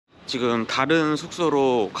지금 다른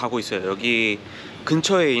숙소로 가고 있어요. 여기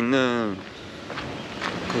근처에 있는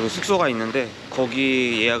그 숙소가 있는데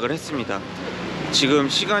거기 예약을 했습니다. 지금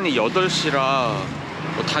시간이 8시라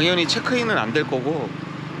당연히 체크인은 안 될 거고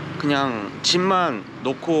그냥 짐만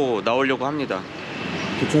놓고 나오려고 합니다.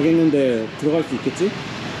 도착했는데 들어갈 수 있겠지?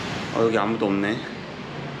 여기 아무도 없네.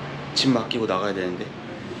 짐 맡기고 나가야 되는데.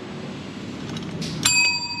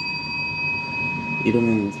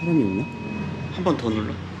 이러면 사람이 없나? 한 번 더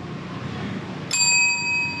눌러.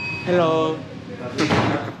 Hello.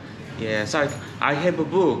 Yes, I have a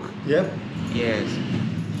book. Yep. Yes.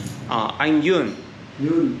 I'm Yun.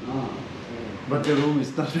 Yun. But the room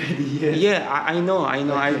is not ready yet. Yeah, I know.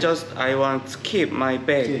 Okay. I want to keep my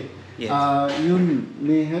bag. Okay. Yes. Yun,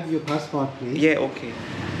 may I have your passport, please? Yeah, okay.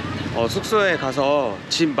 숙소에 가서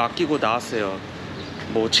짐 맡기고 나왔어요.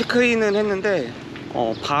 뭐 체크인은 했는데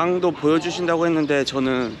방도 보여주신다고 했는데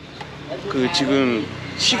저는 지금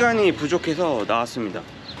시간이 부족해서 나왔습니다.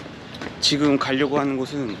 지금 가려고 하는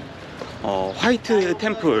곳은 화이트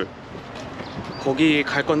템플, 거기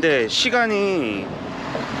갈 건데 시간이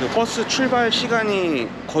버스 출발 시간이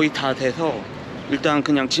거의 다 돼서 일단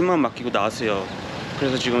그냥 짐만 맡기고 나왔어요.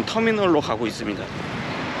 그래서 지금 터미널로 가고 있습니다.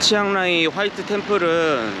 치앙라이 화이트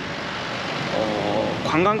템플은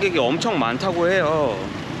관광객이 엄청 많다고 해요.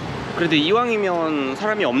 그래도 이왕이면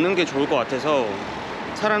사람이 없는 게 좋을 것 같아서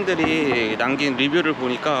사람들이 남긴 리뷰를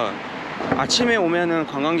보니까 아침에 오면은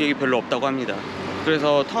관광객이 별로 없다고 합니다.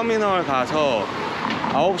 그래서 터미널 가서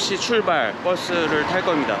 9시 출발 버스를 탈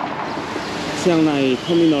겁니다. 치앙라이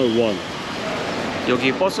터미널 1.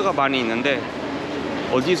 여기 버스가 많이 있는데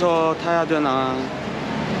어디서 타야 되나.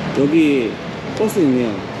 여기 버스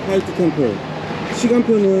있네요. 화이트 템플.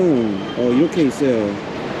 시간표는 이렇게 있어요.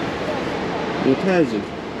 이거 타야지.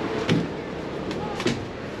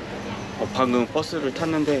 방금 버스를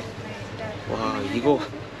탔는데 와, 이거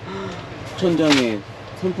천장에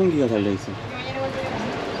선풍기가 달려있어.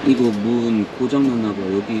 이거 문 고장났나봐.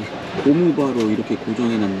 여기 고무바로 이렇게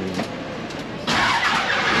고정해놨네요.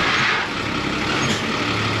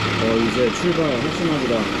 이제 출발하시나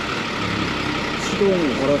보다. 시동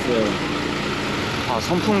걸었어요.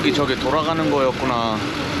 선풍기 저게 돌아가는 거였구나.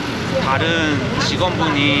 다른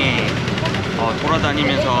직원분이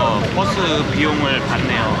돌아다니면서 버스 비용을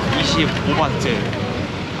받네요. 25바트.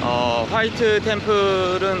 화이트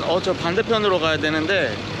템플은 저 반대편으로 가야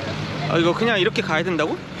되는데 이거 그냥 이렇게 가야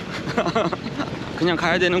된다고? 그냥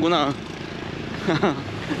가야 되는구나.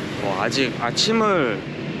 아직 아침을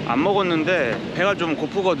안 먹었는데 배가 좀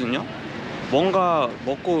고프거든요. 뭔가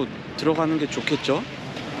먹고 들어가는 게 좋겠죠?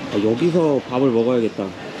 여기서 밥을 먹어야겠다.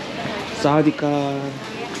 사디카.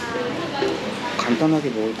 간단하게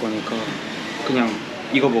먹을 거니까 그냥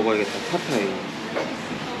이거 먹어야겠다. 파타이.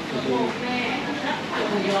 그리고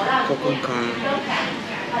코콘카.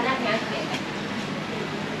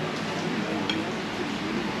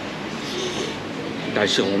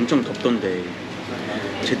 날씨가 엄청 덥던데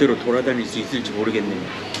제대로 돌아다닐 수 있을지 모르겠네요.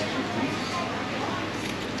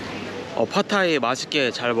 파타이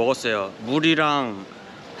맛있게 잘 먹었어요. 물이랑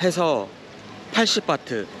해서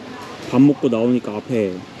 80바트. 밥 먹고 나오니까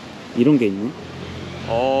앞에 이런 게 있네.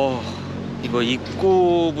 이거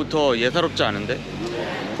입구부터 예사롭지 않은데?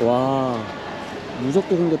 와,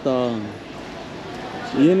 무섭게 생겼다.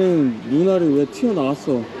 얘는 눈알이 왜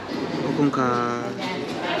튀어나왔어? 코콘카.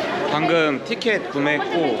 방금 티켓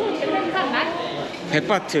구매했고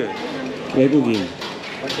 100바트. 외국인.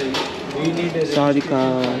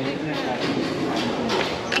 사디카.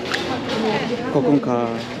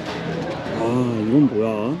 코콘카. 이건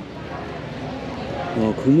뭐야?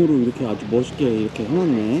 금으로 이렇게 아주 멋있게 이렇게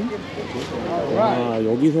해놨네. 와,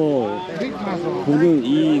 여기서 보는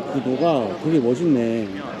이 구도가 되게 멋있네.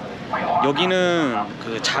 여기는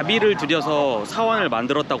자비를 들여서 사원을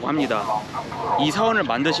만들었다고 합니다. 이 사원을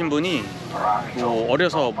만드신 분이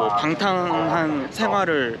어려서 방탕한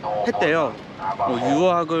생활을 했대요.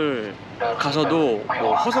 유학을 가서도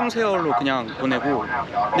허송세월로 그냥 보내고,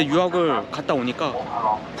 근데 유학을 갔다 오니까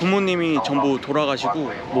부모님이 전부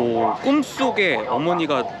돌아가시고 꿈속에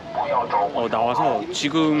어머니가 나와서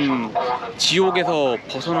지금 지옥에서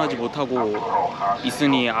벗어나지 못하고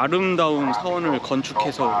있으니 아름다운 사원을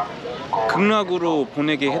건축해서 극락으로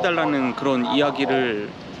보내게 해달라는 그런 이야기를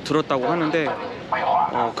들었다고 하는데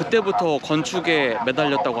그때부터 건축에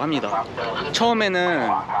매달렸다고 합니다. 처음에는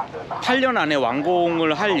 8년 안에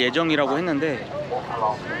완공을 할 예정이라고 했는데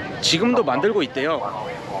지금도 만들고 있대요.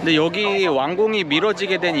 근데 여기 완공이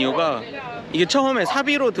미뤄지게 된 이유가 이게 처음에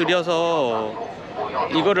사비로 들여서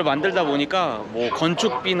이거를 만들다 보니까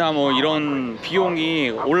건축비나 이런 비용이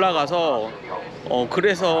올라가서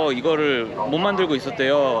그래서 이거를 못 만들고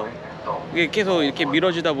있었대요. 이게 계속 이렇게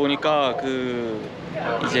미뤄지다 보니까 그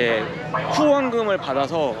이제 후원금을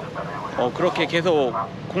받아서 그렇게 계속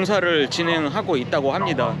공사를 진행하고 있다고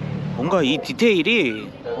합니다. 뭔가 이 디테일이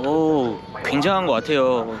굉장한 것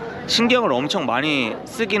같아요. 신경을 엄청 많이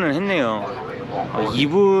쓰기는 했네요.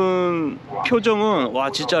 이분 표정은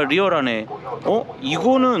와 진짜 리얼하네.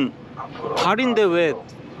 이거는 발인데 왜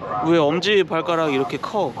엄지 발가락이 이렇게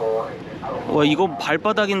커? 와 이거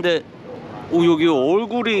발바닥인데 여기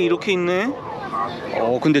얼굴이 이렇게 있네.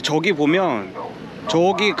 근데 저기 보면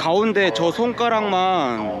저기 가운데 저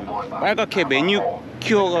손가락만 빨갛게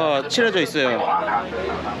매니큐어가 칠해져 있어요.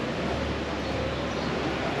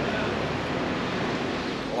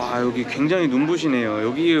 와 여기 굉장히 눈부시네요.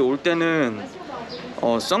 여기 올 때는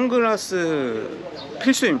선글라스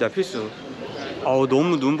필수입니다. 필수.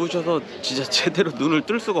 너무 눈부셔서 진짜 제대로 눈을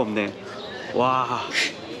뜰 수가 없네. 와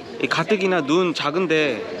이 가뜩이나 눈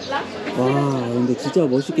작은데. 와 근데 진짜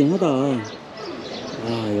멋있긴 하다.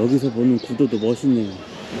 여기서 보는 구도도 멋있네요.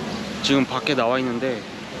 지금 밖에 나와 있는데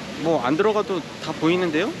뭐 안 들어가도 다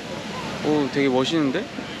보이는데요? 되게 멋있는데?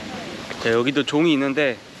 자 여기도 종이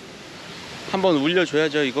있는데 한번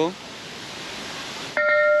울려줘야죠 이거.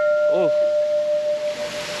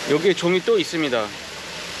 여기에 종이 또 있습니다.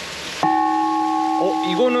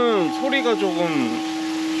 이거는 소리가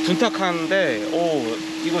조금 둔탁한데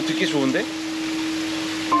이거 듣기 좋은데?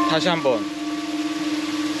 다시 한번.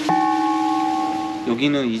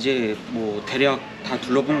 여기는 이제 뭐 대략 다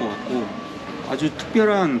둘러본 것 같고 아주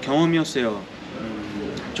특별한 경험이었어요.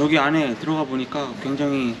 저기 안에 들어가 보니까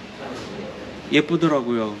굉장히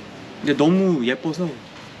예쁘더라고요. 근데 너무 예뻐서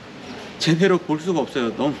제대로 볼 수가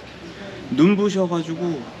없어요. 너무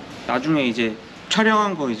눈부셔가지고 나중에 이제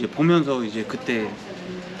촬영한 거 이제 보면서 이제 그때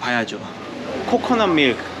봐야죠. 코코넛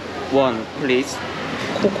밀크 원 플리즈.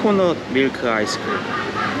 코코넛 밀크 아이스크림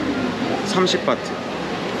 30바트.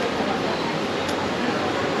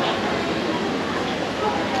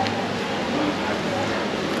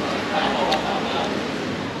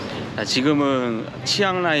 지금은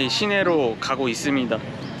치앙라이 시내로 가고 있습니다.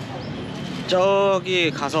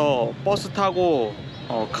 저기 가서 버스 타고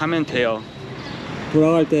가면 돼요.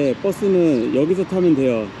 돌아갈 때 버스는 여기서 타면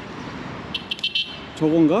돼요.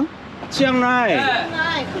 저건가? 치앙라이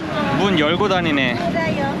문 열고 다니네.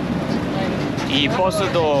 이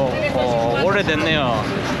버스도 오래됐네요.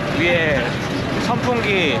 위에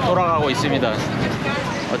선풍기 돌아가고 있습니다.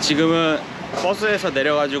 지금은 버스에서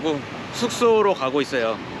내려가지고 숙소로 가고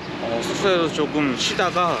있어요. 숙소에서 조금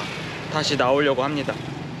쉬다가 다시 나오려고 합니다.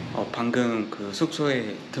 방금 그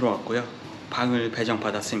숙소에 들어왔고요. 방을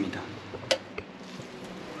배정받았습니다.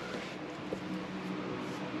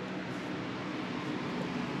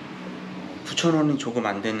 9,000원이 조금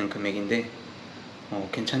안 되는 금액인데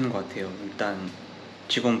괜찮은 것 같아요. 일단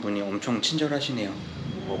직원분이 엄청 친절하시네요.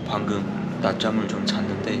 방금 낮잠을 좀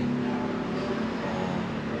잤는데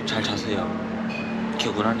잘 자세요.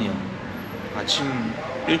 개운하네요. 아침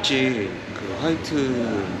일찍 그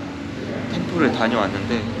화이트 템플에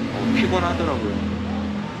다녀왔는데 피곤하더라고요.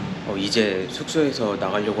 이제 숙소에서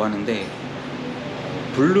나가려고 하는데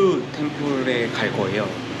블루 템플에 갈 거예요.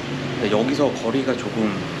 근데 여기서 거리가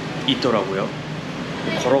조금 있더라고요.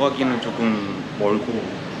 걸어가기는 조금 멀고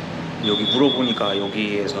여기 물어보니까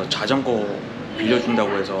여기에서 자전거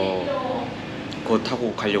빌려준다고 해서 그거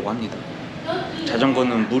타고 가려고 합니다.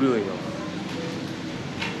 자전거는 무료예요.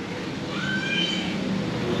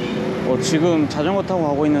 지금 자전거 타고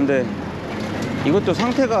가고 있는데 이것도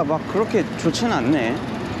상태가 막 그렇게 좋지는 않네.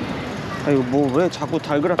 이거 뭐 왜 자꾸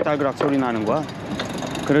달그락달그락 소리 나는 거야?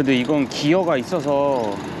 그래도 이건 기어가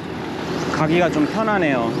있어서 가기가 좀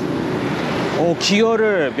편하네요.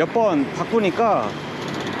 기어를 몇 번 바꾸니까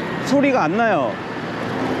소리가 안 나요.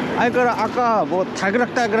 아까 뭐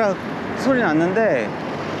달그락달그락 소리 났는데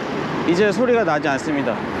이제 소리가 나지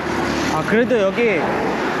않습니다. 그래도 여기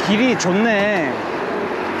길이 좋네.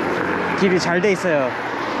 길이 잘 돼 있어요.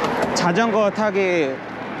 자전거 타고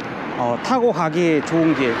가기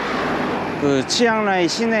좋은 길. 그 치앙라이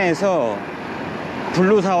시내에서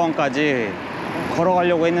블루사원까지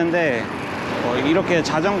걸어가려고 했는데 이렇게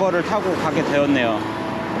자전거를 타고 가게 되었네요.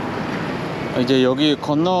 이제 여기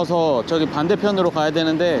건너서 저기 반대편으로 가야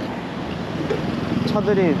되는데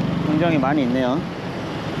차들이 굉장히 많이 있네요.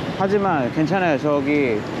 하지만 괜찮아요.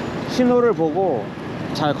 저기 신호를 보고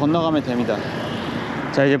잘 건너가면 됩니다.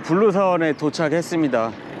 자, 이제 블루사원에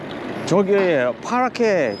도착했습니다. 저기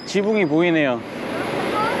파랗게 지붕이 보이네요.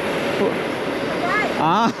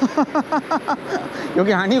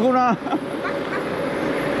 여기 아니구나.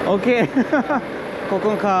 오케이.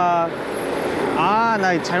 코쿤카.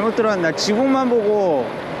 나 잘못 들어왔네. 나 지붕만 보고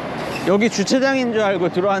여기 주차장인 줄 알고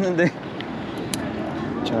들어왔는데.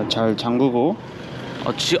 자, 잘 잠그고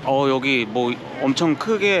여기 뭐 엄청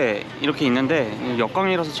크게 이렇게 있는데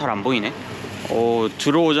역광이라서 잘 안 보이네.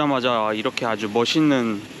 들어오자마자 이렇게 아주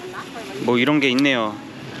멋있는 뭐 이런 게 있네요.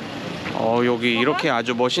 여기 이렇게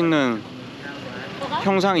아주 멋있는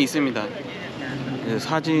형상이 있습니다.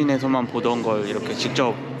 사진에서만 보던 걸 이렇게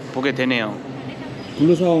직접 보게 되네요.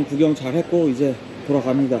 블루사원 구경 잘 했고 이제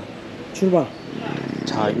돌아갑니다. 출발.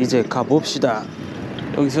 자, 이제 가봅시다.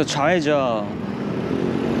 여기서 좌회전.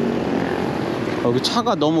 여기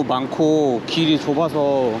차가 너무 많고 길이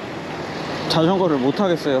좁아서 자전거를 못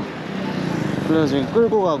하겠어요. 그래서 지금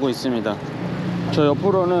끌고 가고 있습니다. 저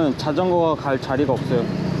옆으로는 자전거가 갈 자리가 없어요.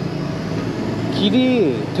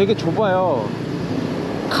 길이 되게 좁아요.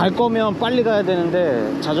 갈 거면 빨리 가야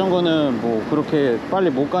되는데 자전거는 뭐 그렇게 빨리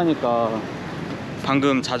못 가니까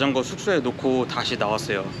방금 자전거 숙소에 놓고 다시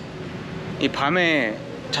나왔어요. 이 밤에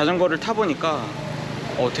자전거를 타보니까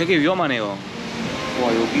되게 위험하네요. 와,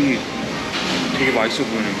 여기 되게 맛있어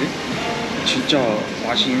보이는데? 진짜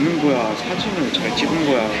맛이 있는 거야? 사진을 잘 찍은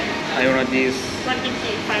거야? Ayora this What is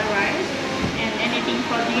it? Fried rice and anything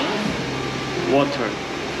for you? water.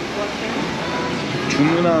 Water.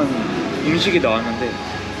 주문한 음식이 나왔는데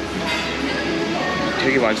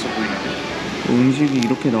되게 맛있어 보이는데? 음식이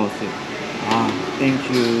이렇게 나왔어요.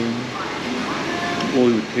 땡큐.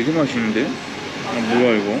 이거 되게 맛있는데?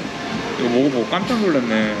 뭐야 이거? 이거 먹어보고 깜짝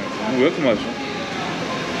놀랐네. 왜 이렇게 맛있어?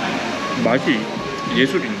 맛이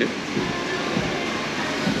예술인데?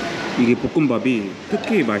 이게 볶음밥이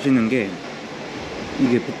특히 맛있는 게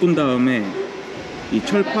이게 볶은 다음에 이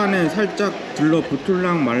철판에 살짝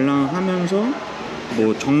들러붙을랑 말랑 하면서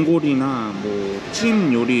뭐 전골이나 뭐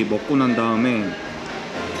찜 요리 먹고 난 다음에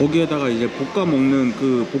거기에다가 이제 볶아 먹는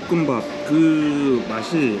그 볶음밥 그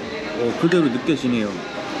맛이 그대로 느껴지네요.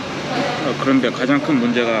 그런데 가장 큰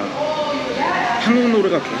문제가 한국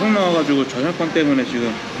노래가 계속 나와가지고 저작권 때문에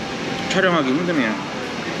지금 촬영하기 힘드네요.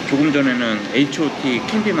 조금 전에는 H.O.T.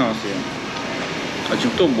 캔디 나왔어요.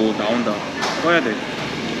 지금 또 뭐 나온다. 꺼야 돼.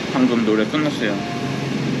 방금 노래 끝났어요.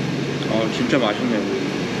 진짜 맛있네요.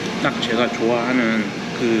 딱 제가 좋아하는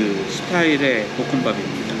그 스타일의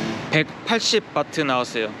볶음밥입니다. 180바트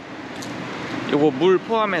나왔어요. 요거 물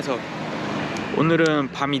포함해서.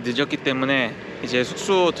 오늘은 밤이 늦었기 때문에 이제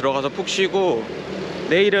숙소 들어가서 푹 쉬고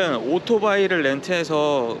내일은 오토바이를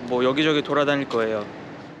렌트해서 뭐 여기저기 돌아다닐 거예요.